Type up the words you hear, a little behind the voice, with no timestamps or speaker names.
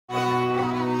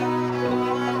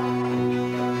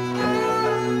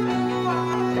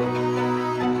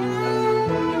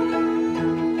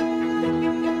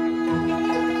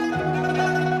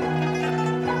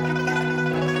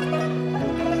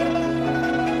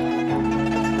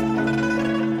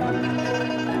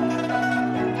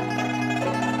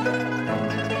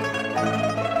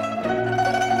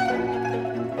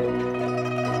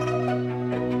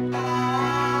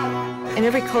In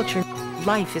every culture,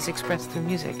 life is expressed through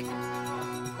music.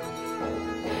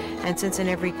 And since in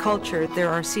every culture there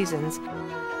are seasons,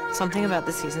 something about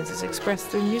the seasons is expressed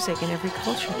through music in every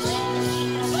culture.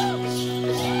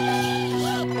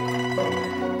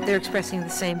 They're expressing the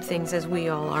same things as we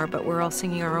all are, but we're all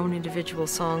singing our own individual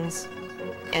songs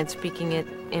and speaking it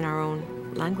in our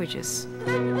own languages.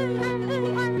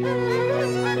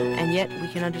 And yet we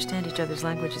can understand each other's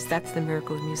languages. That's the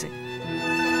miracle of music.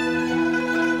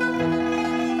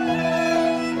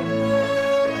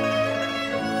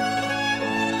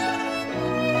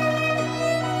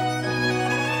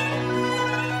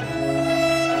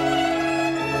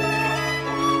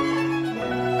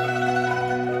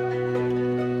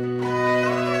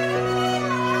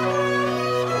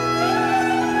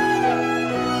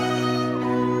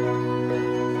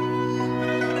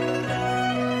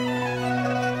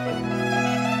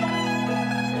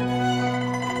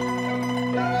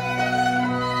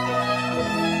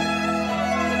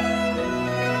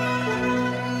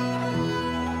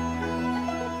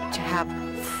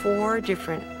 Four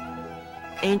different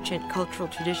ancient cultural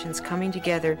traditions coming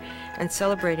together and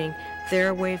celebrating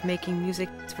their way of making music.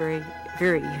 It's very,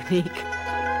 very unique.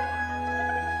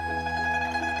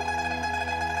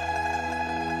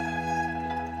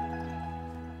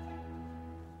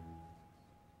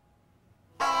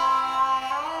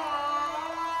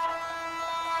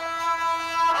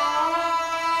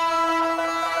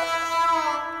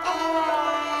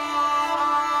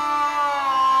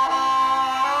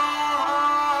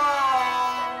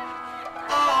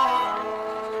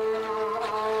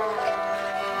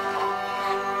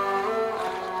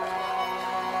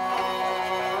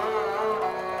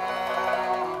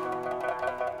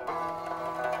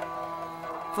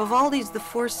 Vivaldi's The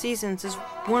Four Seasons is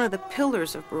one of the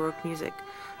pillars of Baroque music,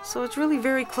 so it's really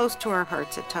very close to our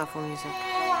hearts at Tafelmusik.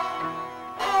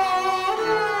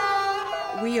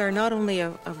 We are not only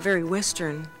a very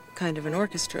Western kind of an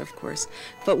orchestra, of course,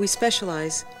 but we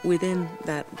specialize within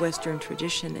that Western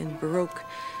tradition in Baroque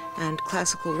and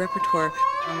classical repertoire.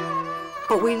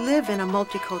 But we live in a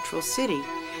multicultural city,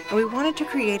 and we wanted to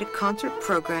create a concert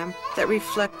program that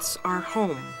reflects our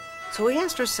home. So we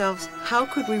asked ourselves, how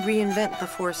could we reinvent the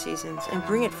Four Seasons and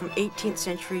bring it from 18th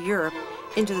century Europe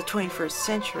into the 21st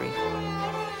century?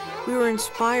 We were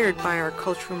inspired by our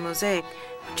cultural mosaic,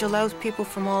 which allows people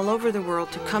from all over the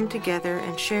world to come together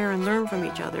and share and learn from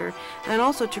each other, and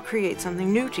also to create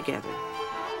something new together.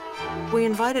 We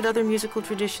invited other musical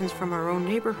traditions from our own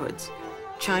neighborhoods,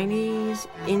 Chinese,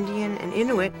 Indian, and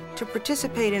Inuit, to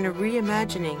participate in a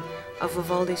reimagining of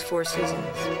Vivaldi's Four Seasons.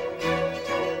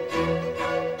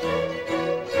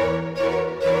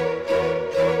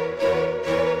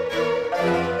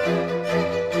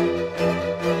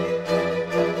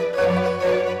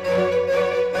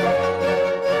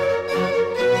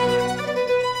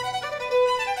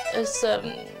 It's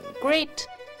a great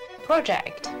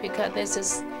project because this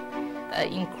is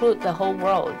include the whole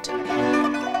world.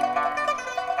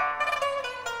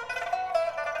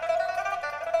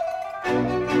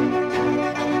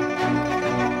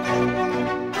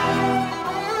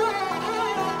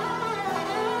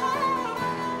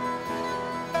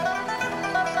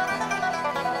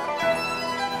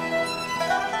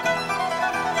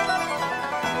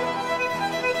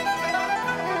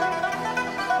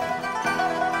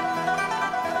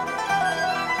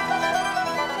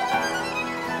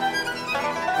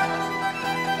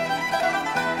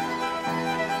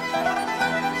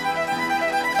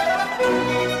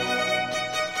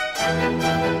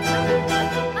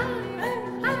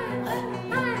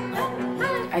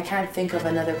 I can't think of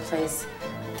another place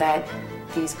that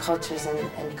these cultures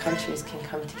and countries can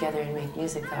come together and make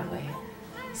music that way.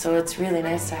 So it's really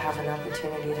nice to have an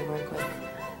opportunity to work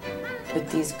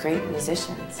with these great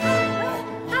musicians.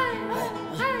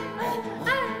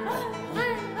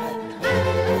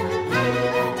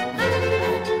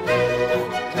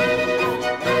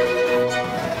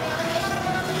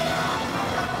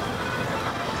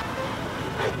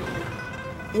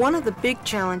 One of the big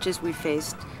challenges we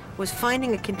faced was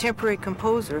finding a contemporary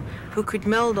composer who could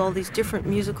meld all these different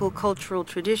musical cultural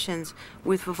traditions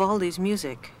with Vivaldi's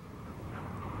music.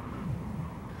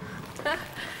 Hi,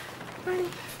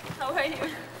 how are you?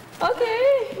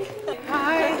 Okay.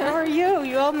 Hi, how are you?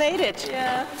 You all made it.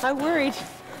 Yeah. I worried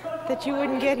that you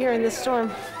wouldn't get here in the storm.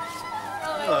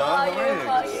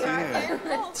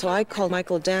 So I called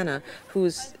Mychael Danna,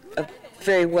 who's a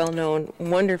very well-known,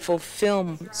 wonderful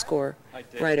film score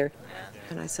writer.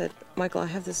 And I said, Mychael, I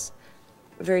have this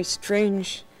very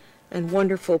strange and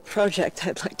wonderful project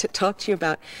I'd like to talk to you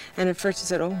about. And at first he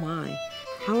said, oh my,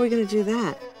 how are we going to do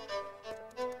that?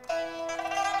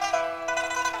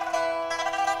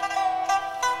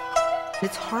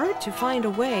 It's hard to find a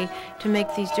way to make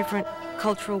these different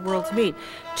cultural worlds meet.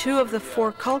 2 of the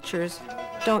 4 cultures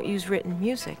don't use written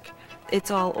music. It's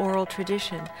all oral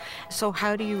tradition. So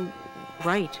how do you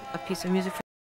write a piece of music for